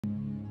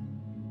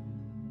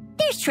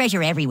There's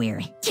treasure everywhere.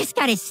 Just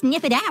gotta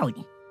sniff it out.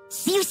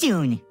 See you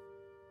soon.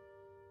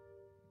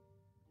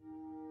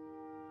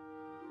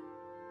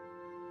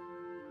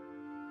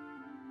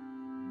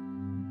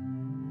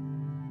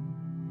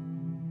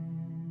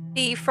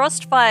 The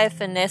Frostfire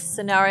Finesse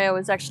scenario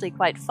is actually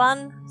quite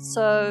fun.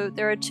 So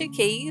there are two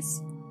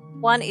keys.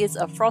 One is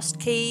a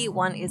Frost Key,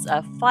 one is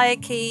a Fire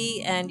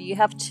Key, and you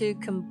have to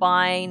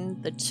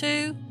combine the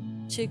two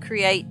to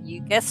create, you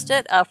guessed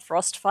it, a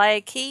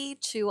Frostfire Key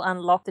to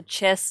unlock the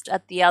chest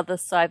at the other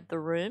side of the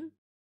room.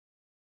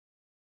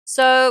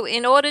 So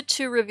in order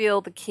to reveal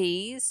the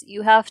keys,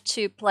 you have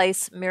to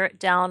place Myrrit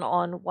down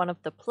on one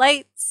of the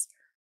plates.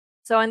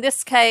 So in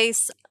this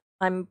case,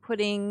 I'm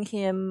putting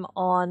him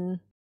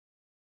on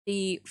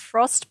the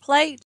frost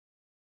plate,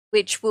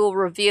 which will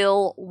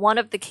reveal one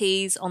of the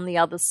keys on the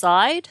other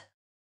side.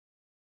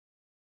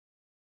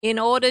 In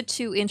order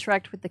to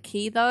interact with the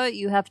key though,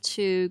 you have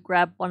to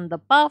grab one of the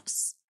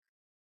buffs.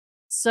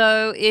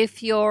 So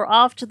if you're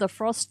after the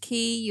frost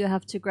key, you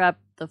have to grab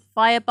the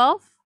fire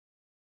buff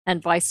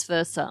and vice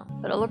versa.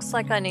 But it looks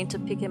like I need to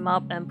pick him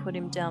up and put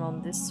him down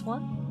on this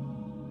one.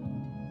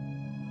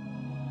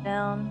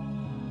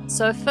 Down.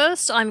 So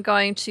first I'm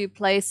going to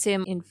place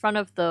him in front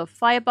of the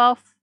fire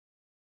buff.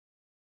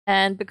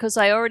 And because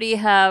I already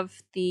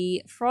have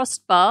the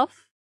frost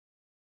buff,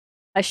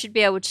 I should be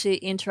able to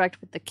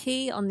interact with the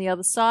key on the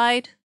other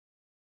side.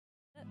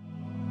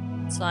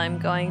 So I'm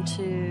going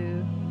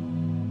to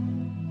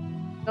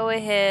go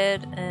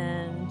ahead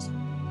and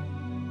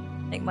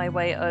make my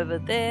way over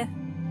there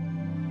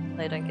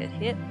so I don't get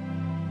hit.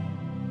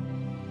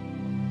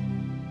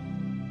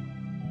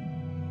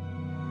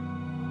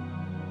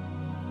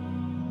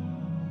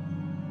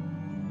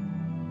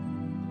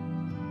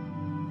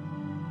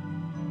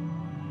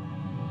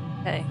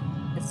 Okay,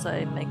 guess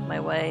I make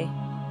my way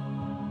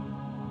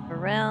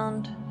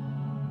around.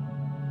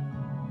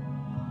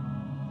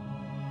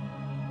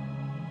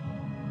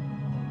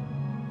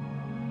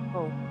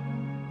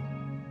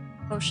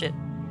 Oh shit.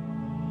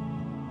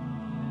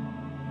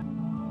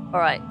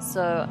 Alright,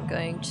 so I'm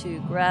going to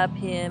grab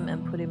him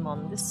and put him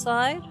on this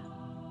side.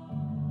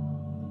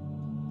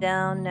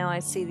 Down, now I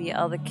see the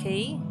other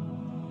key.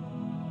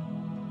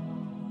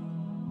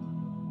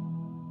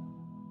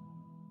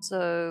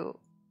 So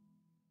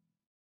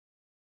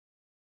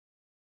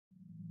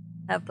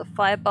I have the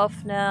fire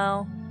buff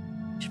now,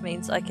 which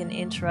means I can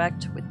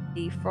interact with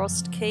the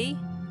frost key.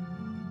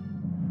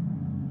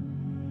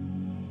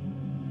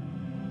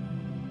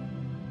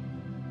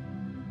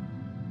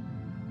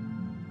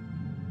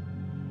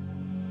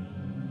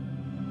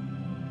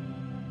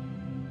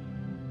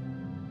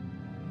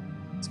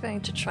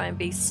 Going to try and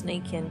be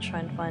sneaky and try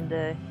and find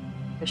a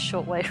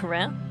short way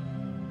around.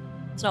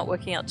 It's not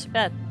working out too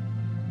bad.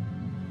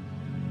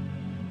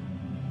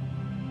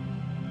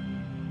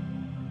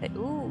 Okay,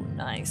 ooh,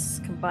 nice.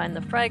 Combine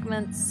the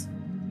fragments.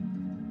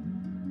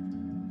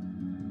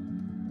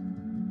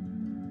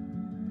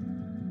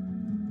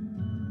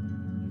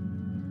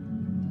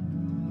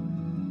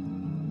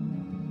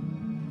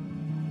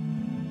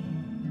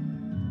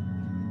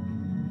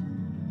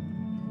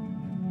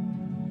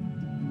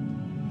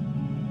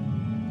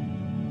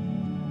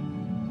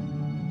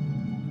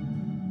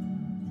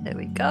 There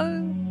we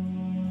go.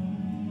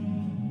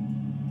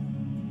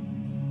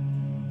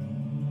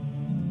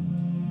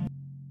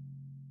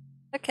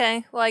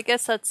 Okay, well I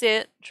guess that's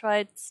it.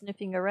 Tried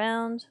sniffing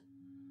around.